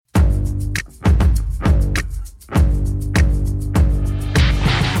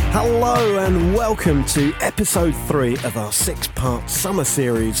Hello and welcome to episode 3 of our 6-part summer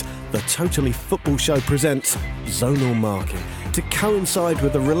series, The Totally Football Show presents Zonal Marking, to coincide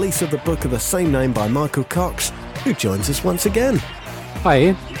with the release of the book of the same name by Michael Cox, who joins us once again. Hi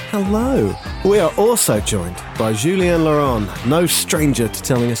Ian. Hello. We are also joined by Julien Laurent, no stranger to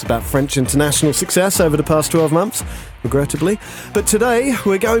telling us about French international success over the past 12 months, regrettably. But today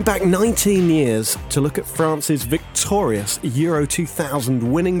we're going back 19 years to look at France's victorious Euro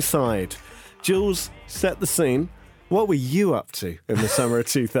 2000 winning side. Jules, set the scene. What were you up to in the summer of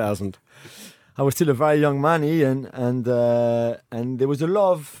 2000? I was still a very young man, Ian, and there was a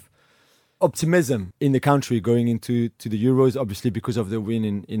lot of optimism in the country going into the Euros, obviously because of the win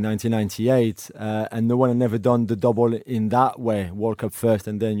in 1998, and no one had never done the double in that way, World Cup first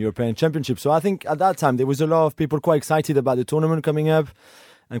and then European Championship. So I think at that time there was a lot of people quite excited about the tournament coming up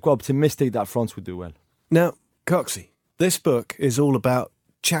and quite optimistic that France would do well. Now, Coxie, this book is all about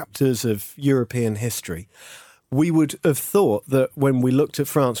chapters of European history. We would have thought that when we looked at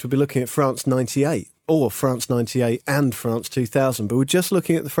France, we'd be looking at France 98, or France 98 and France 2000, but we're just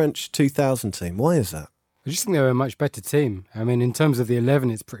looking at the French 2000 team. Why is that? I just think they were a much better team. I mean, in terms of the 11,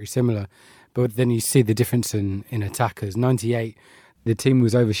 it's pretty similar, but then you see the difference in attackers. 98, the team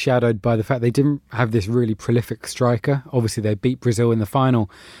was overshadowed by the fact they didn't have this really prolific striker. Obviously, they beat Brazil in the final,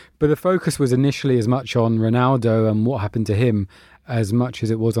 but the focus was initially as much on Ronaldo and what happened to him as much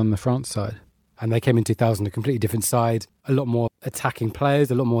as it was on the France side. And they came in 2000, a completely different side, a lot more attacking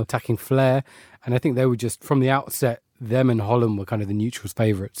players, a lot more attacking flair. And I think they were just, from the outset, them and Holland were kind of the neutrals'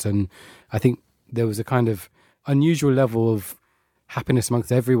 favourites. And I think there was a kind of unusual level of happiness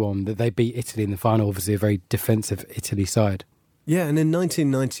amongst everyone that they beat Italy in the final, obviously a very defensive Italy side. Yeah, and in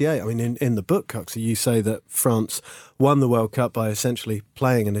 1998, I mean, in the book, Coxie, you say that France won the World Cup by essentially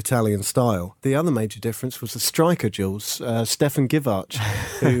playing an Italian style. The other major difference was the striker, Jules, Stefan Givarch,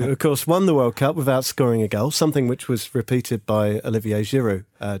 who, of course, won the World Cup without scoring a goal, something which was repeated by Olivier Giroud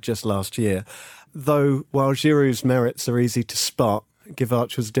just last year. Though, while Giroud's merits are easy to spot,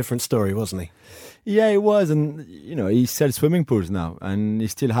 Givarch was a different story, wasn't he? Yeah, it was, and, you know, he sells swimming pools now, and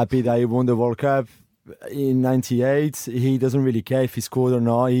he's still happy that he won the World Cup. In 98, he doesn't really care if he scored or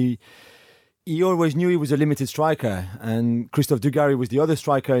not. He always knew he was a limited striker, and Christophe Dugarry was the other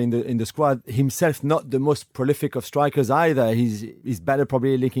striker in the squad. Himself, not the most prolific of strikers either. He's better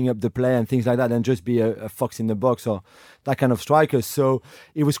probably linking up the play and things like that than just be a fox in the box or that kind of striker. So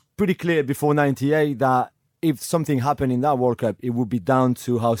it was pretty clear before 98 that if something happened in that World Cup, it would be down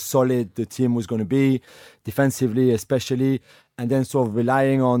to how solid the team was going to be, defensively especially, and then sort of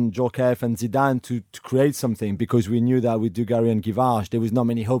relying on Djorkaeff and Zidane to create something, because we knew that with Dugarry and Givarch, there was not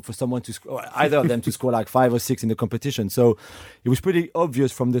many hope for someone to score, either of them to score like 5 or 6 in the competition. So it was pretty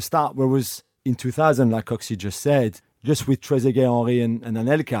obvious from the start, whereas in 2000, like Coxie just said, just with Trezeguet, Henry and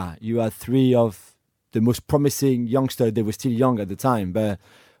Anelka, you had 3 of the most promising youngsters. They were still young at the time,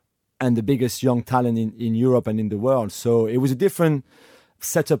 and the biggest young talent in Europe and in the world. So it was a different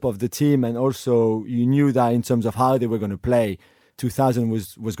setup of the team, and also you knew that in terms of how they were going to play, 2000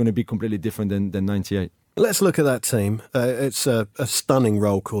 was going to be completely different than 98. Let's look at that team. It's a stunning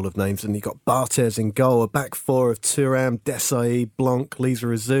roll call of names, and you've got Barthez in goal, a back 4 of Thuram, Desailly, Blanc,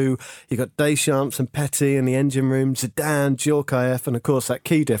 Lizarazu. You've got Deschamps and Petit in the engine room, Zidane, Djorkaeff, and of course that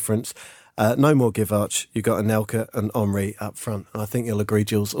key difference, no more Givarch. You've got Anelka and Henry up front. I think you'll agree,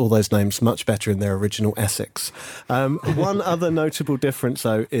 Jules, all those names much better in their original Essex. One other notable difference,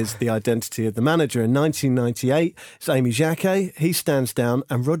 though, is the identity of the manager. In 1998, it's Aimé Jacquet. He stands down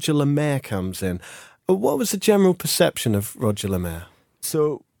and Roger Lemaire comes in. What was the general perception of Roger Lemaire?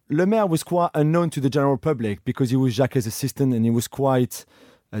 So Lemaire was quite unknown to the general public because he was Jacquet's assistant, and he was quite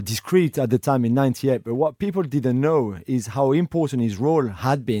discreet at the time in 98. But what people didn't know is how important his role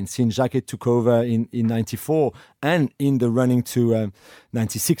had been since Jacquet took over in 94 and in the running to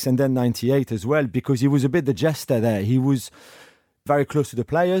 96 and then 98 as well, because he was a bit the jester there. He was very close to the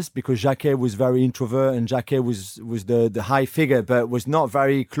players because Jacquet was very introvert, and Jacquet was the high figure but was not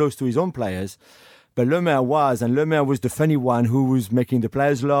very close to his own players. But Lemaire was, and Lemaire was the funny one who was making the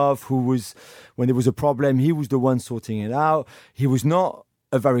players laugh, who was, when there was a problem, he was the one sorting it out. He was not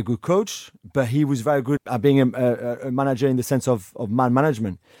a very good coach, but he was very good at being a manager in the sense of man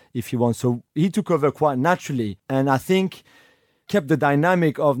management, if you want. So he took over quite naturally, and I think kept the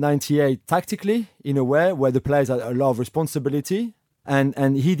dynamic of 98 tactically in a way where the players had a lot of responsibility,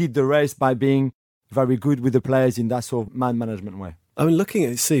 and he did the rest by being very good with the players in that sort of man management way. I mean, looking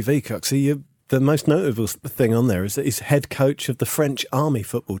at his CV, Coxie, the most notable thing on there is that he's head coach of the French Army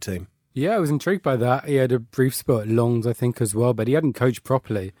football team. Yeah, I was intrigued by that. He had a brief spot at Lens, I think, as well, but he hadn't coached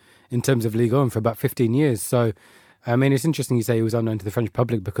properly in terms of Ligue 1 for about 15 years. So I mean, it's interesting you say he was unknown to the French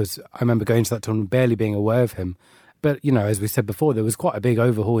public, because I remember going to that tournament barely being aware of him. But, you know, as we said before, there was quite a big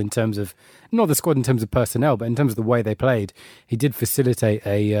overhaul in terms of, not the squad in terms of personnel, but in terms of the way they played. He did facilitate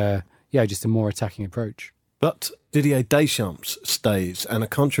just a more attacking approach. But Didier Deschamps stays, and a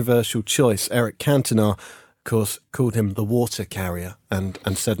controversial choice, Eric Cantona, of course, called him the water carrier and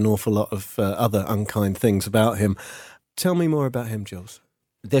said an awful lot of other unkind things about him. Tell me more about him, Jules.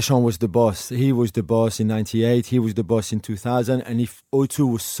 Deschamps was the boss. He was the boss in 98. He was the boss in 2000. And if 02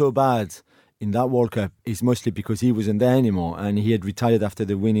 was so bad in that World Cup, it's mostly because he wasn't there anymore. And he had retired after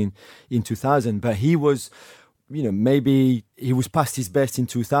the win in 2000. But he was, maybe he was past his best in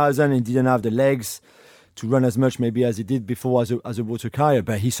 2000 and didn't have the legs to run as much maybe as he did before as a water carrier,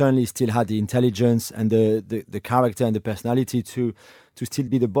 but he certainly still had the intelligence and the character and the personality to still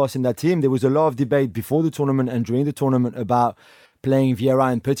be the boss in that team. There was a lot of debate before the tournament and during the tournament about playing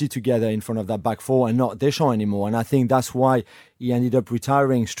Vieira and Petit together in front of that back four and not Deschamps anymore. And I think that's why he ended up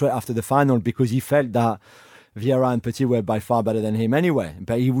retiring straight after the final, because he felt that Vieira and Petit were by far better than him anyway.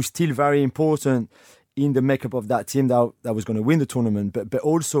 But he was still very important in the makeup of that team that was going to win the tournament, but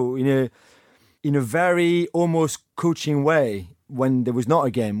also in a very almost coaching way when there was not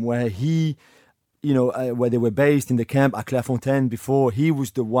a game, where he, where they were based in the camp at Clairefontaine before, he was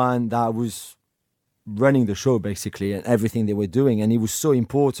the one that was running the show basically and everything they were doing. And he was so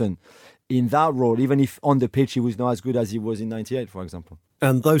important in that role, even if on the pitch he was not as good as he was in 98, for example.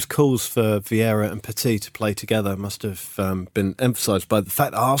 And those calls for Vieira and Petit to play together must have been emphasised by the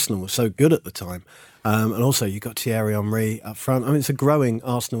fact that Arsenal was so good at the time. And also you got Thierry Henry up front. I mean, it's a growing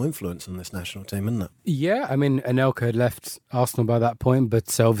Arsenal influence on this national team, isn't it? Yeah, I mean, Anelka had left Arsenal by that point,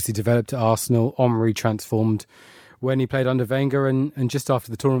 but obviously developed at Arsenal. Henry transformed when he played under Wenger, and just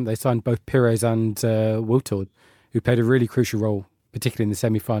after the tournament they signed both Pires and Wiltord, who played a really crucial role, particularly in the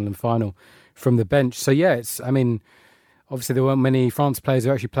semi-final and final, from the bench. So yeah, obviously there weren't many France players who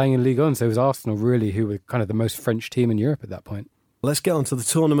were actually playing in Ligue 1, so it was Arsenal really who were kind of the most French team in Europe at that point. Let's get on to the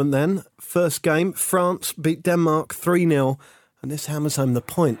tournament then. First game, France beat Denmark 3-0. And this hammers home the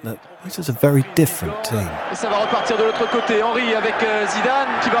point that this is a very different team. Et ça va repartir de l'autre côté. Henry avec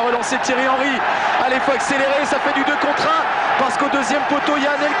Zidane qui va relancer Thierry Henry. Allez, faut accélérer, ça fait du 2 contre 1. Parce qu'au deuxième poteau, il y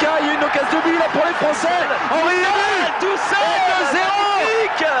a Anelka. Il y a une occasion de but là pour les Français. Henry, tout seul, 2-0.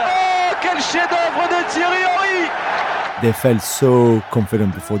 Oh, quel chef-d'œuvre de Thierry Henry. They felt so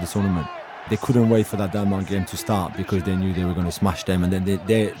confident before the tournament. They couldn't wait for that Denmark game to start because they knew they were going to smash them, and then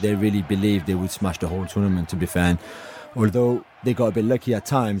they really believed they would smash the whole tournament, to be fair. And although they got a bit lucky at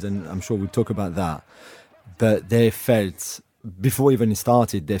times, and I'm sure we'll talk about that, but they felt, before even it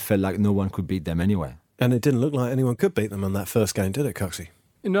started, they felt like no one could beat them anyway. And it didn't look like anyone could beat them on that first game, did it, Coxie?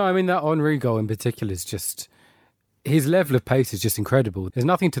 No, I mean, that Henry goal in particular is just... his level of pace is just incredible. There's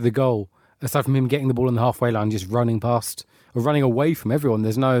nothing to the goal, aside from him getting the ball on the halfway line, just running past or running away from everyone.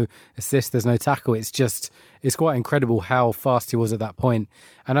 There's no assist, there's no tackle. It's quite incredible how fast he was at that point.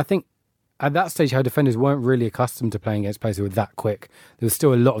 And I think at that stage, how defenders weren't really accustomed to playing against players who were that quick. There was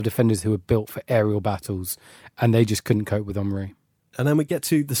still a lot of defenders who were built for aerial battles, and they just couldn't cope with Henry. And then we get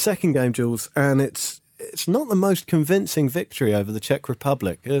to the second game, Jules, and it's not the most convincing victory over the Czech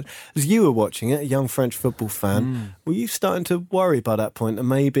Republic. As you were watching it, a young French football fan, were you starting to worry by that point? And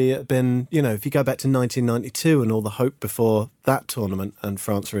maybe it had been, if you go back to 1992 and all the hope before that tournament and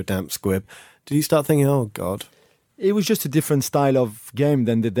France were a damp squib, did you start thinking, oh, God? It was just a different style of game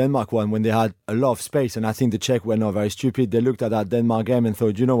than the Denmark one, when they had a lot of space. And I think the Czech were not very stupid. They looked at that Denmark game and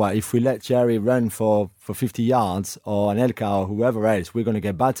thought, you know what, if we let Thierry run for 50 yards or Anelka or whoever else, we're going to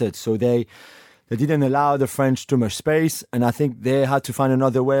get battered. So they didn't allow the French too much space. And I think they had to find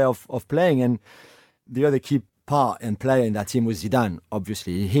another way of playing. And the other key part and player in that team was Zidane,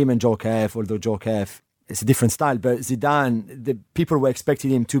 obviously. Him and Djorkaeff, although Djorkaeff, it's a different style, but Zidane, the people were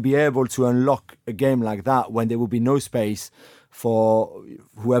expecting him to be able to unlock a game like that when there would be no space for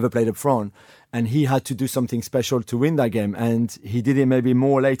whoever played up front. And he had to do something special to win that game. And he did it maybe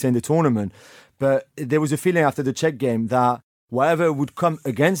more later in the tournament. But there was a feeling after the Czech game that whatever would come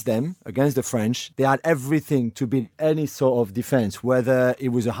against them, against the French, they had everything to beat any sort of defense, whether it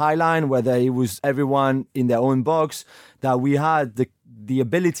was a high line, whether it was everyone in their own box, that we had the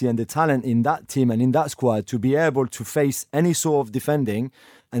ability and the talent in that team and in that squad to be able to face any sort of defending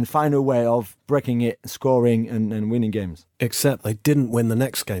and find a way of breaking it, scoring and winning games. Except they didn't win the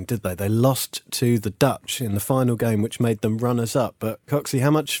next game, did they? They lost to the Dutch in the final game, which made them runners-up. But Coxie, how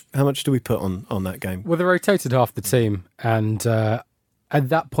much do we put on that game? Well, they rotated half the team, and at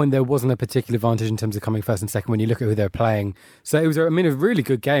that point there wasn't a particular advantage in terms of coming first and second when you look at who they're playing. So it was, a really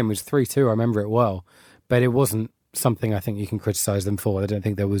good game. It was 3-2, I remember it well. But it wasn't something I think you can criticise them for. I don't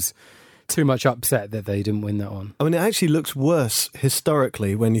think there was too much upset that they didn't win that one. I mean, it actually looks worse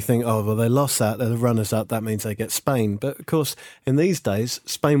historically when you think, oh, well, they lost that, they're the runners-up, that means they get Spain. But, of course, in these days,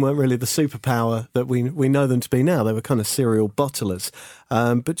 Spain weren't really the superpower that we know them to be now. They were kind of serial bottlers.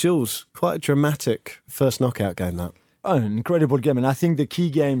 But, Jules, quite a dramatic first knockout game, that. Oh, an incredible game. And I think the key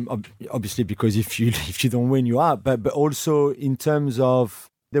game, obviously, because if you don't win, you are, but also in terms of,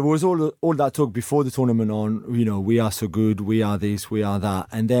 there was all that talk before the tournament on, we are so good, we are this, we are that.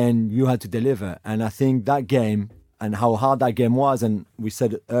 And then you had to deliver. And I think that game and how hard that game was, and we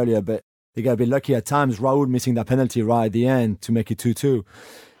said it earlier, but they got a bit lucky at times, Raúl missing that penalty right at the end to make it 2-2. It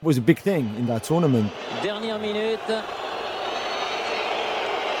was a big thing in that tournament. Dernière minute.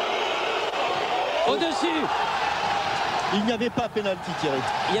 Au-dessus. Il n'y avait pas penalty, Thierry.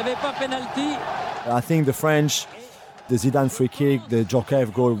 Il n'y avait pas penalty. I think the French, the Zidane free kick, the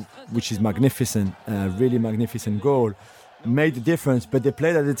Djorkaeff goal, which is magnificent, really magnificent goal, made the difference. But they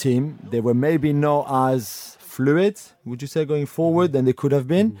played as a team. They were maybe not as fluid, would you say, going forward than they could have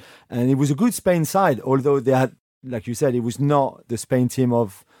been. And it was a good Spain side, although they had, like you said, it was not the Spain team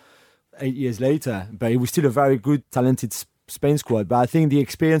of 8 years later, but it was still a very good, talented Spain squad. But I think the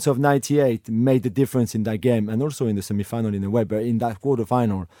experience of 98 made the difference in that game, and also in the semi-final in a way, but in that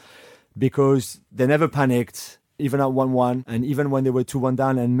quarter-final, because they never panicked, even at 1-1, and even when they were 2-1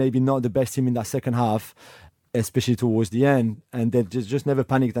 down and maybe not the best team in that second half, especially towards the end, and they just never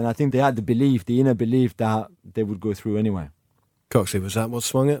panicked. And I think they had the inner belief that they would go through anyway. Coxey, was that what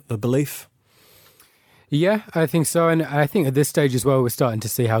swung it, the belief? Yeah, I think so. And I think at this stage as well, we're starting to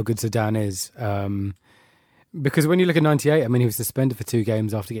see how good Zidane is. Because when you look at 98, I mean, he was suspended for 2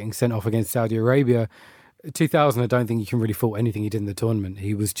 games after getting sent off against Saudi Arabia. 2000, I don't think you can really fault anything he did in the tournament.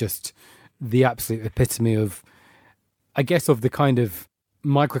 He was just the absolute epitome of, I guess, of the kind of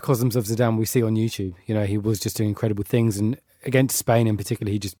microcosms of Zidane we see on YouTube. He was just doing incredible things. And against Spain in particular,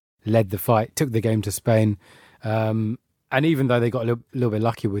 he just led the fight, took the game to Spain. And even though they got a little bit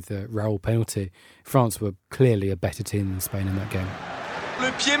lucky with the Raúl penalty, France were clearly a better team than Spain in that game.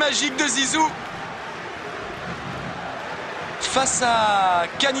 Le pied magique de Zizou. Face à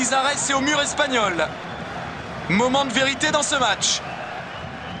Canizares et au mur espagnol. Moment de vérité dans ce match.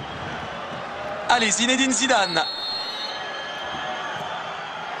 Allez, Zinedine Zidane.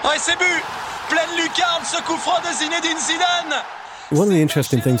 Ouais, c'est but. Pleine lucarne, ce coup franc de Zinedine Zidane. One of the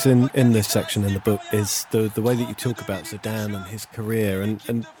interesting things in this section in the book is the way that you talk about Zidane and his career,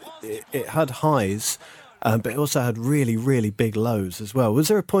 and it had highs, but it also had really, really big lows as well. Was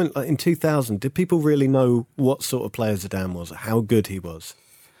there a point in 2000, did people really know what sort of player Zidane was, how good he was?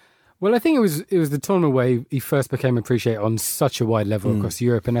 Well, I think it was the tournament where he first became appreciated on such a wide level across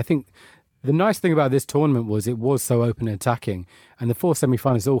Europe, and I think the nice thing about this tournament was it was so open and attacking, and the 4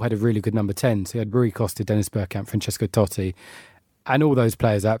 semi-finals all had a really good number 10. So you had Rui Costa, Dennis Bergkamp, Francesco Totti, and all those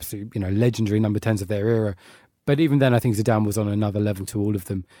players are absolute, legendary number 10s of their era. But even then, I think Zidane was on another level to all of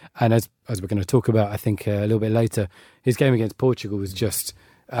them. And as we're going to talk about, I think a little bit later, his game against Portugal was just,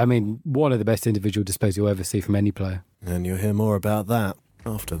 one of the best individual displays you'll ever see from any player. And you'll hear more about that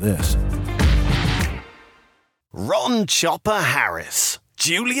after this. Ron Chopper Harris,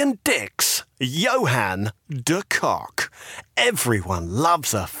 Julian Dix, Johan de Kock. Everyone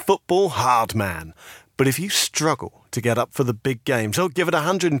loves a football hard man. But if you struggle to get up for the big games or give it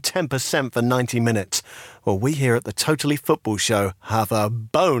 110% for 90 minutes, well, we here at the Totally Football Show have a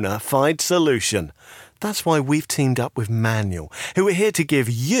bona fide solution. That's why we've teamed up with Manual, who are here to give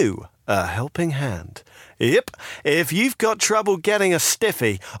you a helping hand. Yep, if you've got trouble getting a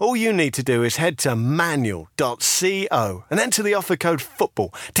stiffy, all you need to do is head to manual.co and enter the offer code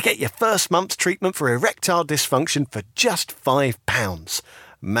FOOTBALL to get your first month's treatment for erectile dysfunction for just £5.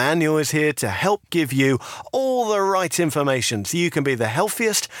 Manual is here to help give you all the right information so you can be the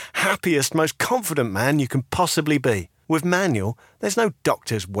healthiest, happiest, most confident man you can possibly be. With Manual, there's no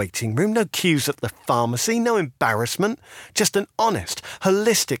doctor's waiting room, no queues at the pharmacy, no embarrassment, just an honest,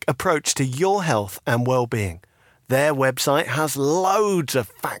 holistic approach to your health and well-being. Their website has loads of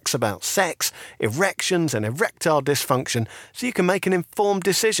facts about sex, erections and erectile dysfunction so you can make an informed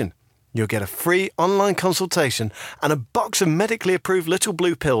decision. You'll get a free online consultation and a box of medically approved little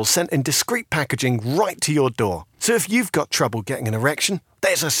blue pills sent in discreet packaging right to your door. So if you've got trouble getting an erection,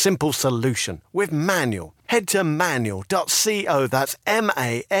 there's a simple solution with Manual. Head to manual.co, that's manual.co,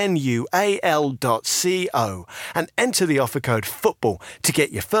 and enter the offer code FOOTBALL to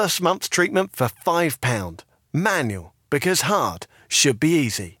get your first month's treatment for £5. Manual, because hard should be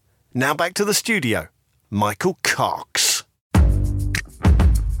easy. Now back to the studio. Michael Cox.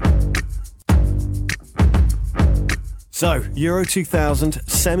 So, Euro 2000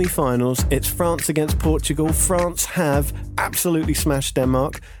 semi-finals, it's France against Portugal. France have absolutely smashed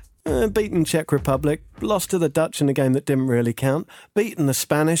Denmark. beaten Czech Republic, lost to the Dutch in a game that didn't really count, beaten the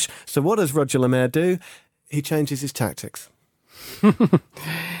Spanish. So what does Roger Lemaire do? He changes his tactics.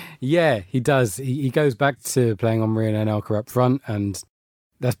 Yeah, he does. He goes back to playing Henry and Anelka up front, and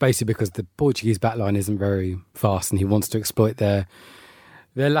that's basically because the Portuguese backline isn't very fast, and he wants to exploit their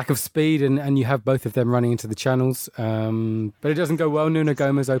lack of speed, and you have both of them running into the channels. But it doesn't go well. Nuno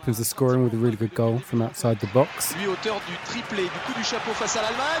Gomes opens the scoring with a really good goal from outside the box. Lui auteur du triplé, du coup du chapeau face à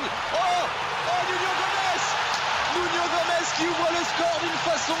l'Allemagne. Oh, Nuno Gomes qui ouvre le score d'une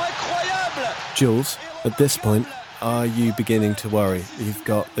façon incroyable. Jules, at this point, are you beginning to worry? You've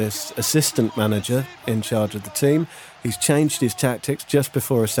got this assistant manager in charge of the team. He's changed his tactics just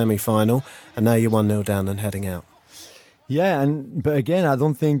before a semi-final, and now you're 1-0 down and heading out. Yeah, but again, I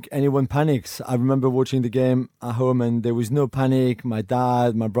don't think anyone panics. I remember watching the game at home and there was no panic. My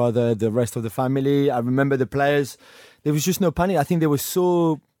dad, my brother, the rest of the family. I remember the players. There was just no panic. I think they were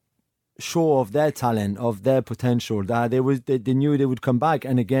so sure of their talent, of their potential, that they knew they would come back.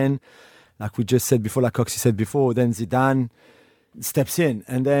 And again, like we just said before, like Coxie said before, then Zidane steps in.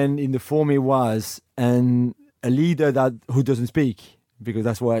 And then in the form he was, and a leader who doesn't speak, because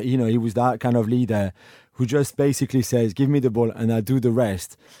that's why, he was that kind of leader who just basically says, give me the ball and I do the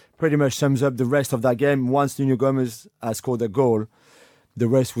rest. Pretty much sums up the rest of that game. Once Nuno Gomes has scored a goal, the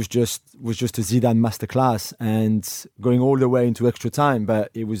rest was just a Zidane masterclass and going all the way into extra time,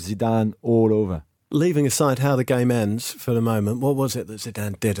 but it was Zidane all over. Leaving aside how the game ends for the moment, what was it that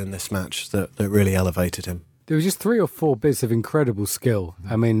Zidane did in this match that really elevated him? There was just 3 or 4 bits of incredible skill.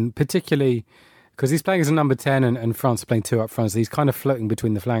 I mean, particularly because he's playing as a number 10 and France are playing 2 up front, so he's kind of floating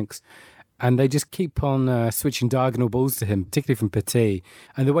between the flanks. And they just keep on switching diagonal balls to him, particularly from Petit.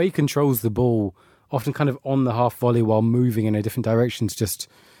 And the way he controls the ball, often kind of on the half volley while moving in a different direction, is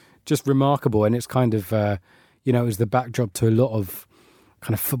just remarkable. And it's kind of, it was the backdrop to a lot of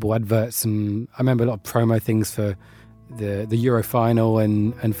kind of football adverts. And I remember a lot of promo things for the Euro final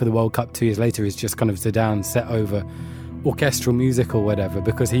and for the World Cup 2 years later is just kind of Zidane set over orchestral music or whatever,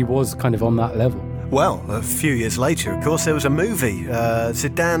 because he was kind of on that level. Well, a few years later, of course, there was a movie,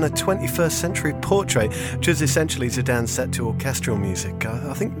 Zidane, a 21st Century Portrait, which is essentially Zidane set to orchestral music.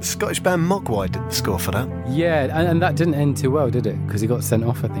 I think the Scottish band Mogwai did the score for that. Yeah, and that didn't end too well, did it? Because he got sent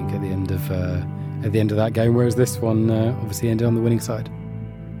off, I think, at the end of that game, whereas this one obviously ended on the winning side.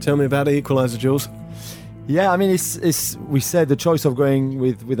 Tell me about the equaliser, Jules. Yeah, I mean, it's we said the choice of going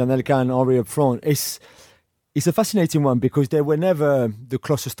with Anelka and Henry up front. It's a fascinating one because they were never the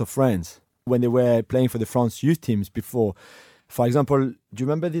closest of friends when they were playing for the France youth teams before. For example, do you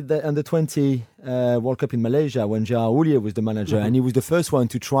remember the Under-20 World Cup in Malaysia when Gérard Houllier was the manager? Mm-hmm. And he was the first one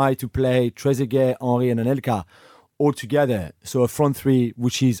to try to play Trezeguet, Henry and Anelka all together. So a front three,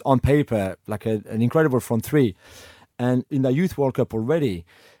 which is on paper like an incredible front three. And in the Youth World Cup already,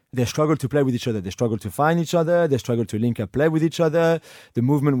 they struggled to play with each other. They struggled to find each other. They struggled to link up play with each other. The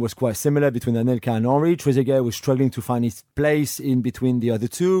movement was quite similar between Anelka and Henry. Trezeguet was struggling to find his place in between the other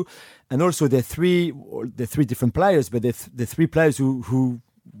two. And also they're three different players, but they're 3 players who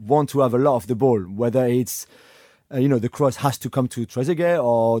want to have a lot of the ball, whether it's, the cross has to come to Trezeguet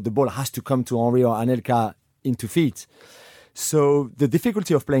or the ball has to come to Henry or Anelka into feet. So the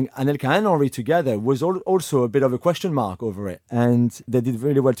difficulty of playing Anelka and Henry together was also a bit of a question mark over it. And they did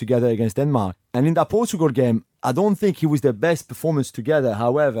really well together against Denmark. And in that Portugal game, I don't think it was their best performance together.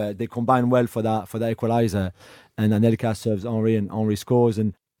 However, they combined well for that equaliser. And Anelka serves Henry and Henry scores.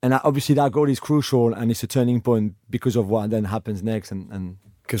 And obviously that goal is crucial and it's a turning point because of what then happens next. And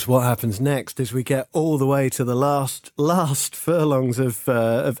because what happens next is we get all the way to the last furlongs of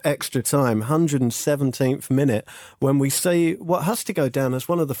extra time, 117th minute, when we see what has to go down as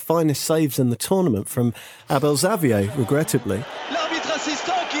one of the finest saves in the tournament from Abel Xavier, regrettably. L'arbitre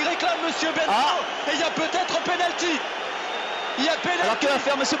assistant qui réclame Monsieur Benko, et il y a peut-être penalty. Il y a penalty. Alors que va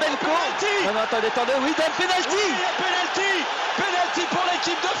faire Monsieur Benko? Non, attendez, oui, penalty. Oui, il y a penalty pour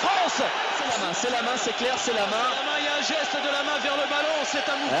l'équipe de France. C'est clair, c'est la main. Il y a un geste de la main vers le ballon, c'est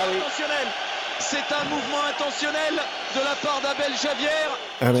un mouvement intentionnel. C'est un mouvement intentionnel de la part d'Abel Xavier.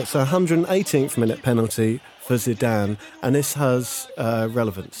 And it's a 118th minute penalty for Zidane, and this has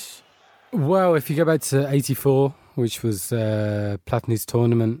relevance. Well, if you go back to 84, which was Platini's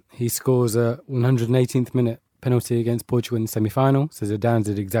tournament, he scores a 118th minute penalty against Portugal in the semi-final. So Zidane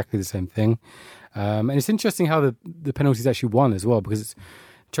did exactly the same thing. And it's interesting how the penalties actually won as well, because it's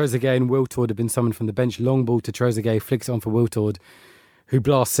Trezeguet and Wiltord have been summoned from the bench. Long ball to Trezeguet, flicks it on for Wiltord, who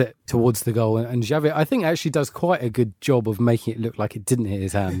blasts it towards the goal. And Xavier, I think, actually does quite a good job of making it look like it didn't hit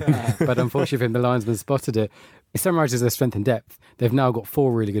his hand. But unfortunately for him, the linesman spotted it. It summarises their strength and depth. They've now got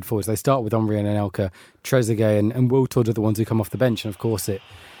 4 really good forwards. They start with Henry and Anelka, Trezeguet and Wiltord are the ones who come off the bench. And of course, it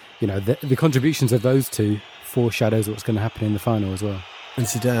the contributions of those two foreshadows what's going to happen in the final as well. And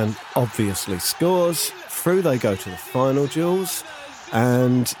Zidane obviously scores. Through they go to the final, Jules.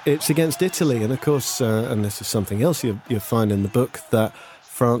 And it's against Italy. And of course, and this is something else you'll find in the book, that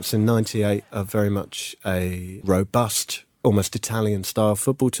France in 98 are very much a robust, almost Italian-style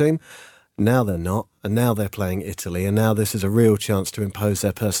football team. Now they're not, and now they're playing Italy, and now this is a real chance to impose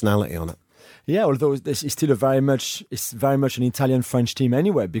their personality on it. Yeah, although this is still very much an Italian-French team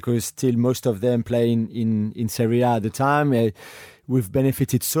anyway, because still most of them playing in Serie A at the time. We've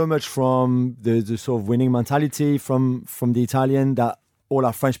benefited so much from the sort of winning mentality from the Italian, that all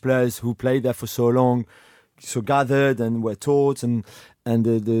our French players who played there for so long so gathered and were taught, and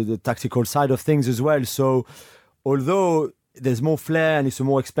the tactical side of things as well. So although there's more flair and it's a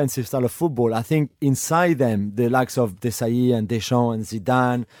more expensive style of football, I think inside them, the likes of Desailly and Deschamps and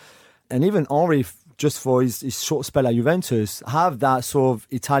Zidane, and even Henry, just for his short spell at Juventus, have that sort of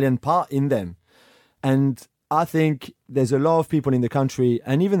Italian part in them. And I think there's a lot of people in the country,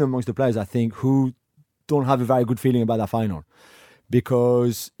 and even amongst the players, I think, who don't have a very good feeling about that final.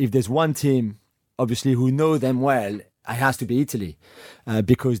 Because if there's one team, obviously, who know them well, it has to be Italy,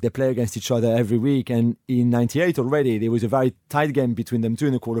 because they play against each other every week. And in 98 already, there was a very tight game between them two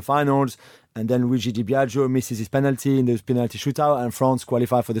in the quarterfinals. And then Luigi Di Biagio misses his penalty in the penalty shootout, and France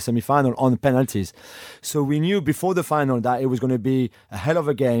qualified for the semi-final on penalties. So we knew before the final that it was going to be a hell of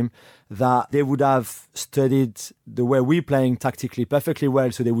a game, that they would have studied the way we're playing tactically perfectly well.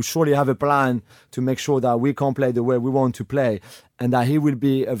 So they would surely have a plan to make sure that we can play the way we want to play, and that it will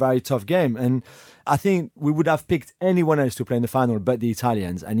be a very tough game. And I think we would have picked anyone else to play in the final but the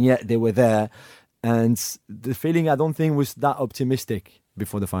Italians, and yet they were there. And the feeling, I don't think, was that optimistic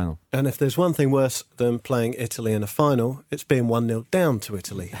before the final. And if there's one thing worse than playing Italy in a final, it's being 1-0 down to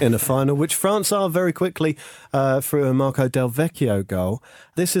Italy in a final, which France are very quickly through a Marco Del Vecchio goal.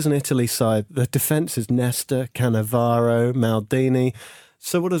 This is an Italy side. The defence is Nesta, Cannavaro, Maldini.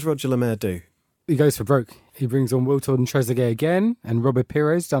 So what does Roger Lemaire do? He goes for broke. He brings on Wiltord and Trezeguet again, and Robert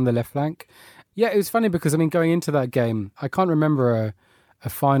Pires down the left flank. Yeah, it was funny because, going into that game, I can't remember a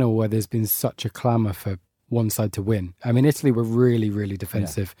final where there's been such a clamour for one side to win. Italy were really, really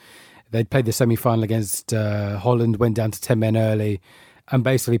defensive. Yeah. They'd played the semi-final against Holland, went down to 10 men early, and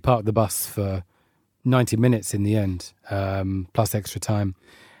basically parked the bus for 90 minutes in the end, plus extra time.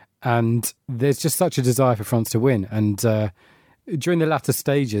 And there's just such a desire for France to win. And during the latter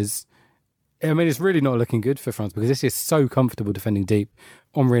stages, it's really not looking good for France, because this is so comfortable defending deep.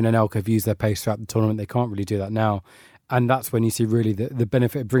 Henry and Anelka have used their pace throughout the tournament. They can't really do that now. And that's when you see really the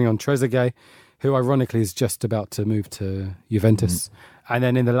benefit of bringing on Trezeguet, who ironically is just about to move to Juventus. And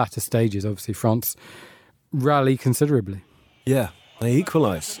then in the latter stages, obviously, France rally considerably. Yeah, they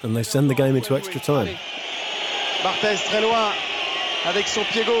equalise and they send the game into extra time. Barthez très loin avec son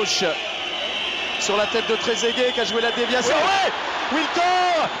pied gauche sur la tête de Trezeguet qui a joué la déviation. Ouais,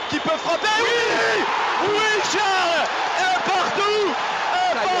 Wiltord qui peut frapper. Oui, Charles, un partout.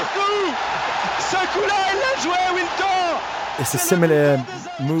 Ce coup-là, il l'a joué, Wiltord. It's a similar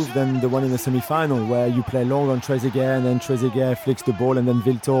move than the one in the semi-final, where you play long on Trezeguet, and then Trezeguet flicks the ball, and then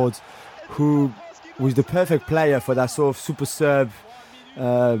Wiltord, who was the perfect player for that sort of super sub,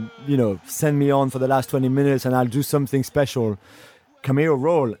 send me on for the last 20 minutes and I'll do something special, cameo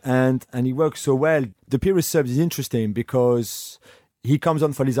role, and he works so well. The Pires sub is interesting because he comes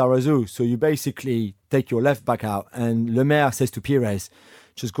on for Lizarazu, so you basically take your left back out, and Lemaire says to Pires,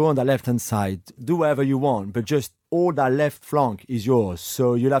 just go on the left-hand side, do whatever you want, but just all that left flank is yours.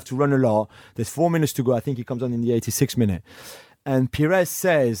 So you'll have to run a lot. There's 4 minutes to go. I think he comes on in the 86th minute. And Pires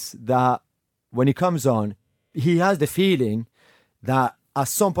says that when he comes on, he has the feeling that at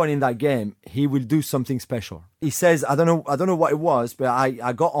some point in that game, he will do something special. He says, I don't know what it was, but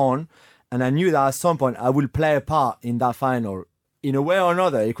I got on and I knew that at some point I will play a part in that final. In a way or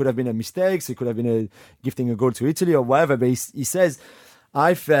another, it could have been a mistake, it could have been gifting a goal to Italy or whatever, but he says,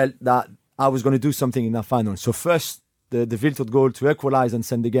 I felt that I was going to do something in that final. So first, the Wiltord goal to equalise and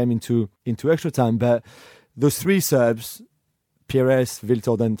send the game into extra time. But those three Serbs, Pires,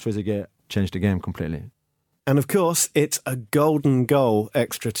 Wiltord and Trezeguet, changed the game completely. And of course, it's a golden goal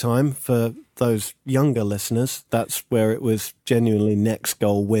extra time for those younger listeners. That's where it was genuinely next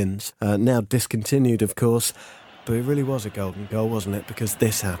goal wins. Now discontinued, of course. But it really was a golden goal, wasn't it? Because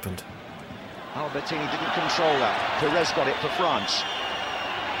this happened. Albertini didn't control that. Pires got it for France.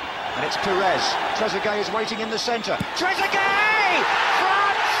 And it's Pires. Trezeguet is waiting in the centre. Trezeguet!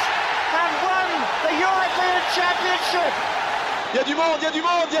 France have won the European Championship! Il y a du monde,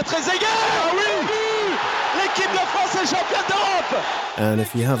 il y a Trezeguet! Ah oui! L'équipe de France est championne d'Europe! And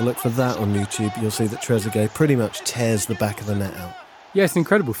if you have a look for that on YouTube, you'll see that Trezeguet pretty much tears the back of the net out. Yeah, it's an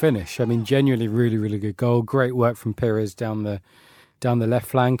incredible finish. I mean, genuinely really, really good goal. Great work from Pires down the left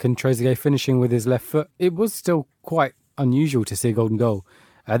flank, and Trezeguet finishing with his left foot. It was still quite unusual to see a golden goal.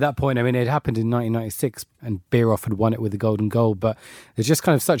 At that point, I mean, it happened in 1996 and Bierhoff had won it with the golden goal, but it's just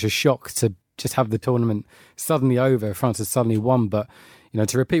kind of such a shock to just have the tournament suddenly over. France has suddenly won, but, you know,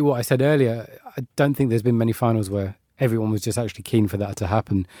 to repeat what I said earlier, I don't think there's been many finals where everyone was just actually keen for that to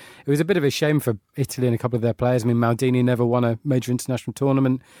happen. It was a bit of a shame for Italy and a couple of their players. I mean, Maldini never won a major international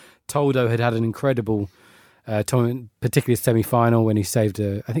tournament. Toldo had an incredible tournament, particularly a semi-final when he saved,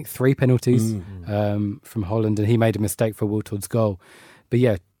 I think, 3 penalties from Holland, and he made a mistake for Wiltord's goal. But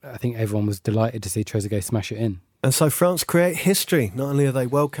yeah, I think everyone was delighted to see Trezeguet smash it in. And so France create history. Not only are they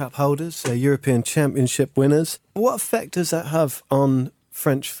World Cup holders, they're European Championship winners. What effect does that have on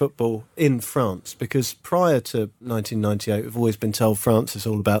French football in France? Because prior to 1998, we've always been told France is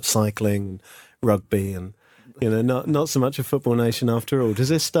all about cycling and rugby and, you know, not so much a football nation after all. Does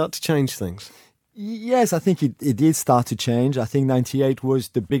this start to change things? Yes, I think it did start to change. I think 98 was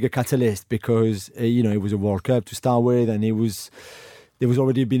the bigger catalyst because, it was a World Cup to start with, and there was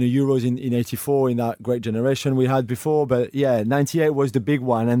already been a Euros in 84 in that great generation we had before. But yeah, 98 was the big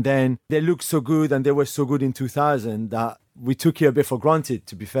one. And then they looked so good and they were so good in 2000 that we took it a bit for granted,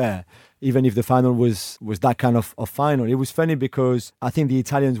 to be fair, even if the final was that kind of final. It was funny because I think the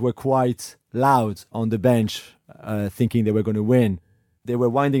Italians were quite loud on the bench, thinking they were going to win. They were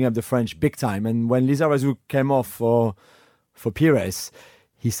winding up the French big time. And when Lizarazu came off for Pires,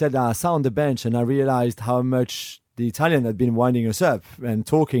 he said, I sat on the bench and I realized how much the Italian had been winding us up and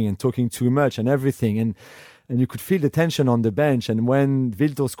talking too much and everything. And you could feel the tension on the bench. And when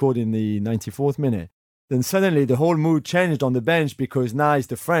Wiltord scored in the 94th minute, then suddenly the whole mood changed on the bench because now it's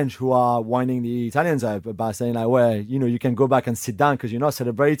the French who are winding the Italians up by saying like, well, you can go back and sit down because you're not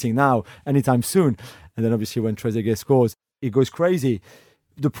celebrating now anytime soon. And then obviously when Trezeguet scores, it goes crazy.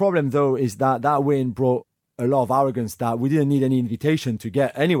 The problem though is that win brought a lot of arrogance that we didn't need any invitation to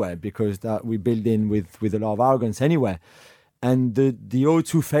get anywhere because that we built in with a lot of arrogance anyway. And the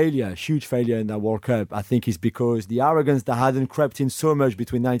 0-2 failure, huge failure in that World Cup, I think is because the arrogance that hadn't crept in so much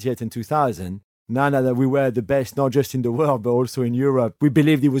between 98 and 2000, now that we were the best, not just in the world, but also in Europe, we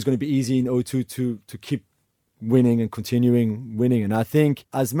believed it was going to be easy in 0-2 to keep winning and continuing winning. And I think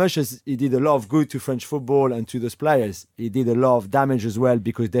as much as he did a lot of good to French football and to those players, he did a lot of damage as well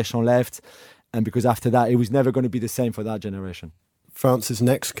because Deschamps left. And because after that, it was never going to be the same for that generation. France's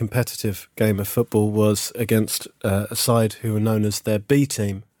next competitive game of football was against a side who were known as their B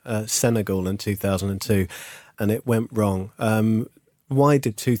team, Senegal, in 2002, and it went wrong. Why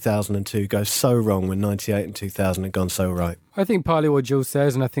did 2002 go so wrong when 98 and 2000 had gone so right? I think partly what Jules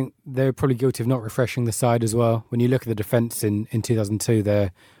says, and I think they're probably guilty of not refreshing the side as well. When you look at the defence in 2002,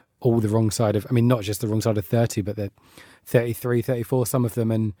 they're all the wrong side of, not just the wrong side of 30, but they're 33, 34, some of them,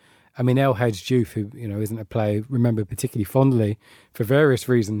 and El Hadji Diouf, who isn't a player remembered particularly fondly for various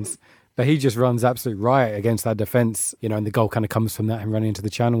reasons, but he just runs absolute riot against that defence, and the goal kind of comes from that and running into the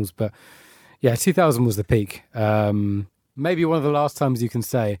channels. But yeah, 2000 was the peak. Maybe one of the last times you can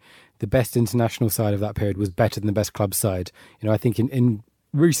say the best international side of that period was better than the best club side. I think in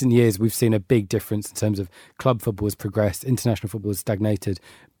recent years we've seen a big difference in terms of club football has progressed, international football has stagnated.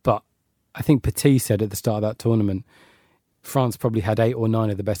 But I think Petit said at the start of that tournament, France probably had 8 or 9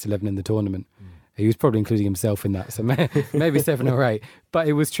 of the best 11 in the tournament. He was probably including himself in that, so maybe 7 or 8. But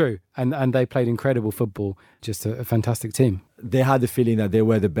it was true, and they played incredible football, just a fantastic team. They had the feeling that they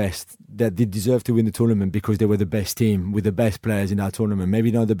were the best, that they deserved to win the tournament because they were the best team with the best players in that tournament.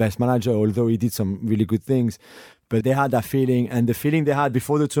 Maybe not the best manager, although he did some really good things. But they had that feeling, and the feeling they had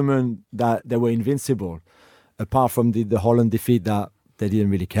before the tournament that they were invincible, apart from the Holland defeat that they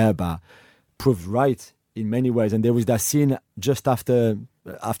didn't really care about, proved right in many ways. And there was that scene just after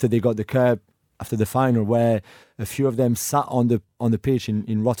they got the cup, after the final, where a few of them sat on the pitch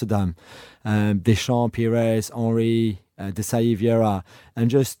in Rotterdam, Deschamps, Pires, Henry, Desailly, Vieira, and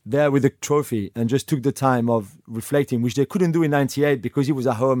just there with the trophy, and just took the time of reflecting, which they couldn't do in 98 because he was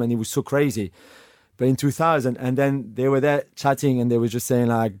at home and he was so crazy. But in 2000, and then they were there chatting and they were just saying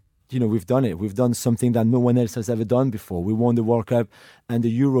like, we've done it. We've done something that no one else has ever done before. We won the World Cup and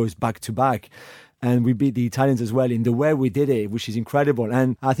the Euros back to back. And we beat the Italians as well in the way we did it, which is incredible.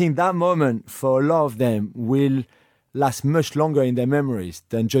 And I think that moment for a lot of them will last much longer in their memories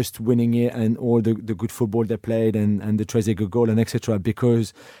than just winning it and all the good football they played and the Trezeguet goal and etc.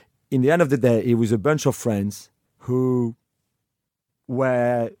 Because in the end of the day, it was a bunch of friends who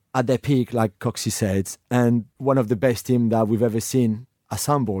were at their peak, like Coxey said, and one of the best teams that we've ever seen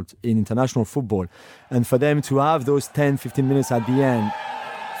assembled in international football. And for them to have those 10-15 minutes at the end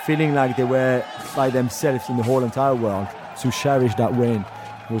feeling like they were by themselves in the whole entire world, to cherish that win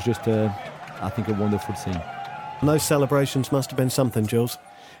was just, I think, a wonderful scene. And those celebrations must have been something, Jules.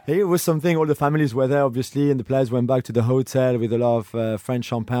 It was something. All the families were there, obviously, and the players went back to the hotel with a lot of French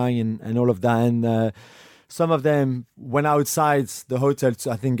champagne and all of that. And some of them went outside the hotel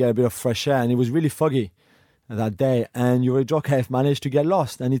to, I think, get a bit of fresh air. And it was really foggy that day. And Youri Djorkaeff managed to get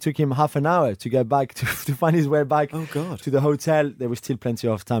lost. And it took him half an hour to get back, to find his way back to the hotel. There was still plenty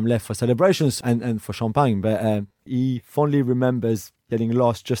of time left for celebrations and for champagne. But he fondly remembers getting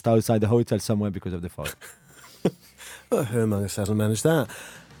lost just outside the hotel somewhere because of the fog. Well, who among us hasn't managed that?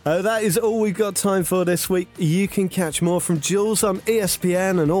 That is all we've got time for this week. You can catch more from Jules on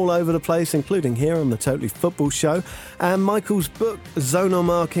ESPN and all over the place, including here on the Totally Football Show. And Michael's book, Zonal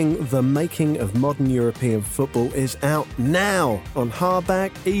Marking, The Making of Modern European Football, is out now on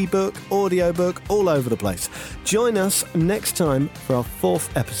hardback, ebook, audiobook, all over the place. Join us next time for our 4th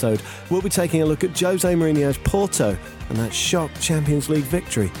episode. We'll be taking a look at Jose Mourinho's Porto and that shock Champions League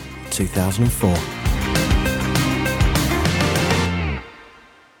victory 2004.